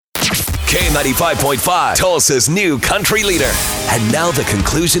K95.5, Tulsa's new country leader. And now the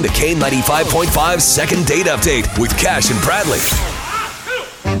conclusion to K95.5's second date update with Cash and Bradley.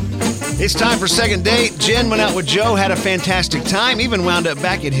 It's time for second date. Jen went out with Joe, had a fantastic time, even wound up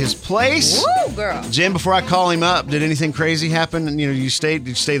back at his place. Woo, girl. Jen, before I call him up, did anything crazy happen? Did you stay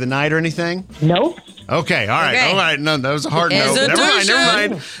the night or anything? Nope. Okay, all right, Okay. all right. No, that was a hard no. Never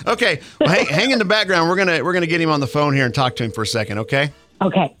mind. Okay, well, hang in the background. We're gonna get him on the phone here and talk to him for a second. Okay.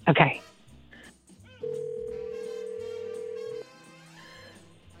 Okay.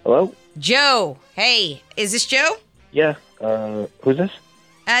 Hello? Joe. Hey, is this Joe? Yeah. Who's this?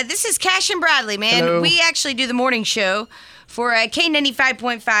 This is Cash and Bradley, man. Hello. We actually do the morning show for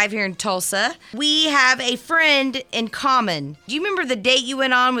K95.5 here in Tulsa. We have a friend in common. Do you remember the date you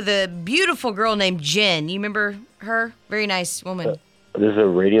went on with a beautiful girl named Jen? You remember her? Very nice woman. This is a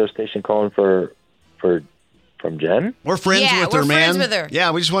radio station calling from Jen? We're friends Yeah, with her, we're man. friends with her.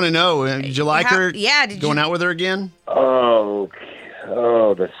 Yeah, we just want to know. Did you like her? Yeah, did Going you? out with her again? Oh,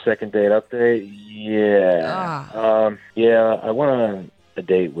 the second date update? Yeah. Yeah, I went on a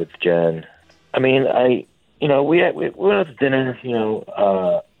date with Jen. I mean, we went out to dinner,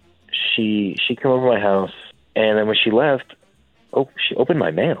 she came over to my house, and then when she left, she opened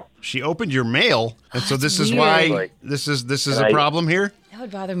my mail. She opened your mail, and so this is weird. why this is a problem here. That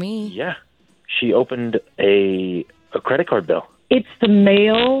would bother me. Yeah. She opened a credit card bill. It's the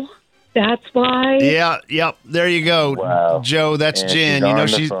mail. That's why. Yeah, yep. There you go, Wow. Joe. That's And Jen. she's on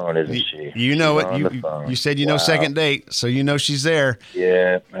she's the phone, isn't she? You know She's it. on the phone. You said you know Wow. second date, so you know she's there.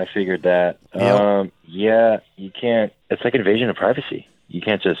 Yeah, I figured that. Yep. Yeah, you can't. It's like invasion of privacy. You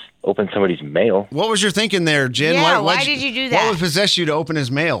can't just open somebody's mail. What was your thinking there, Jen? Yeah, why'd why did you do that? What would possess you to open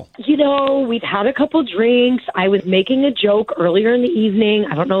his mail? We'd had a couple drinks. I was making a joke earlier in the evening.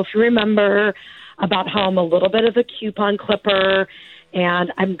 I don't know if you remember about how I'm a little bit of a coupon clipper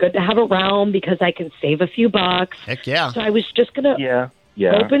and I'm good to have around because I can save a few bucks. Heck yeah. So I was just going to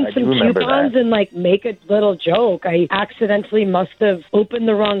Yeah. open I some do remember coupons that. and make a little joke. I accidentally must have opened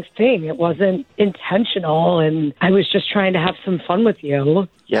the wrong thing. It wasn't intentional, and I was just trying to have some fun with you.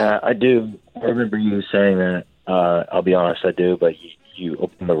 Yeah, I do. I remember you saying that. I'll be honest, I do, but you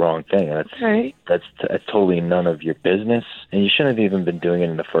opened the wrong thing. Right. That's totally none of your business, and you shouldn't have even been doing it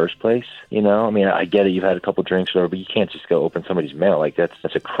in the first place. I mean, I get it. You've had a couple drinks or whatever, but you can't just go open somebody's mail. That's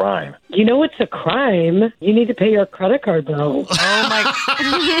a crime. It's a crime. You need to pay your credit card bill. Oh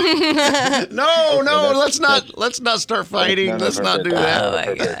my! No, let's not start fighting. Let's not do that. Oh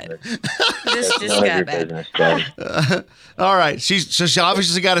my God! This just None of got your bad. business, Jen. All right. She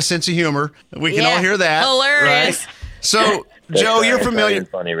obviously got a sense of humor. We can all hear that. Hilarious. Right? So, Joe, you're That's not familiar. even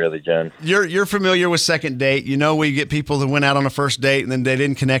funny, really, Jen. You're familiar with second date. We get people that went out on a first date and then they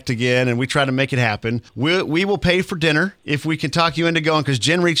didn't connect again, and we try to make it happen. We will pay for dinner if we can talk you into going, because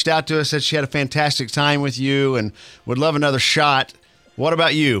Jen reached out to us, said she had a fantastic time with you and would love another shot. What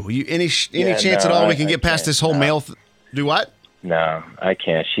about you? Any chance at all we can get past this whole mail? Do what? No, I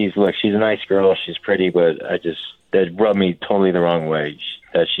can't. She's a nice girl. She's pretty, but that rubbed me totally the wrong way.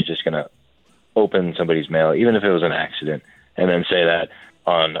 That she's just gonna open somebody's mail, even if it was an accident, and then say that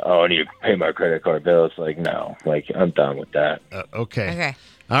on, I need to pay my credit card bill. It's no, I'm done with that. Okay.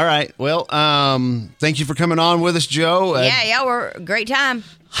 All right. Well, thank you for coming on with us, Joe. Yeah, we're a great time.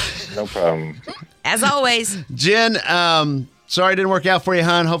 No problem. As always. Jen, sorry it didn't work out for you,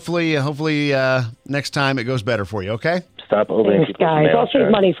 hon. Hopefully, next time it goes better for you, okay? Stop opening Thanks, people's guys. mail. I'll save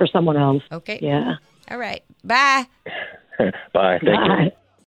money for someone else. Okay. Yeah. All right. Bye. Bye. Thank you. Bye.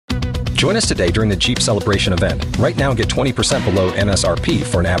 Join us today during the Jeep Celebration event. Right now, get 20% below MSRP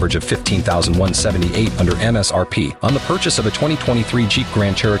for an average of $15,178 under MSRP on the purchase of a 2023 Jeep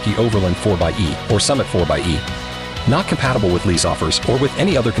Grand Cherokee Overland 4xE or Summit 4xE. Not compatible with lease offers or with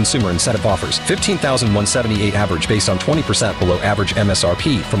any other consumer incentive offers. $15,178 average based on 20% below average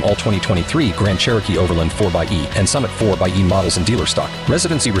MSRP from all 2023 Grand Cherokee Overland 4xE and Summit 4xE models in dealer stock.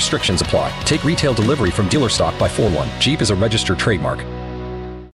 Residency restrictions apply. Take retail delivery from dealer stock by 4/1. Jeep is a registered trademark.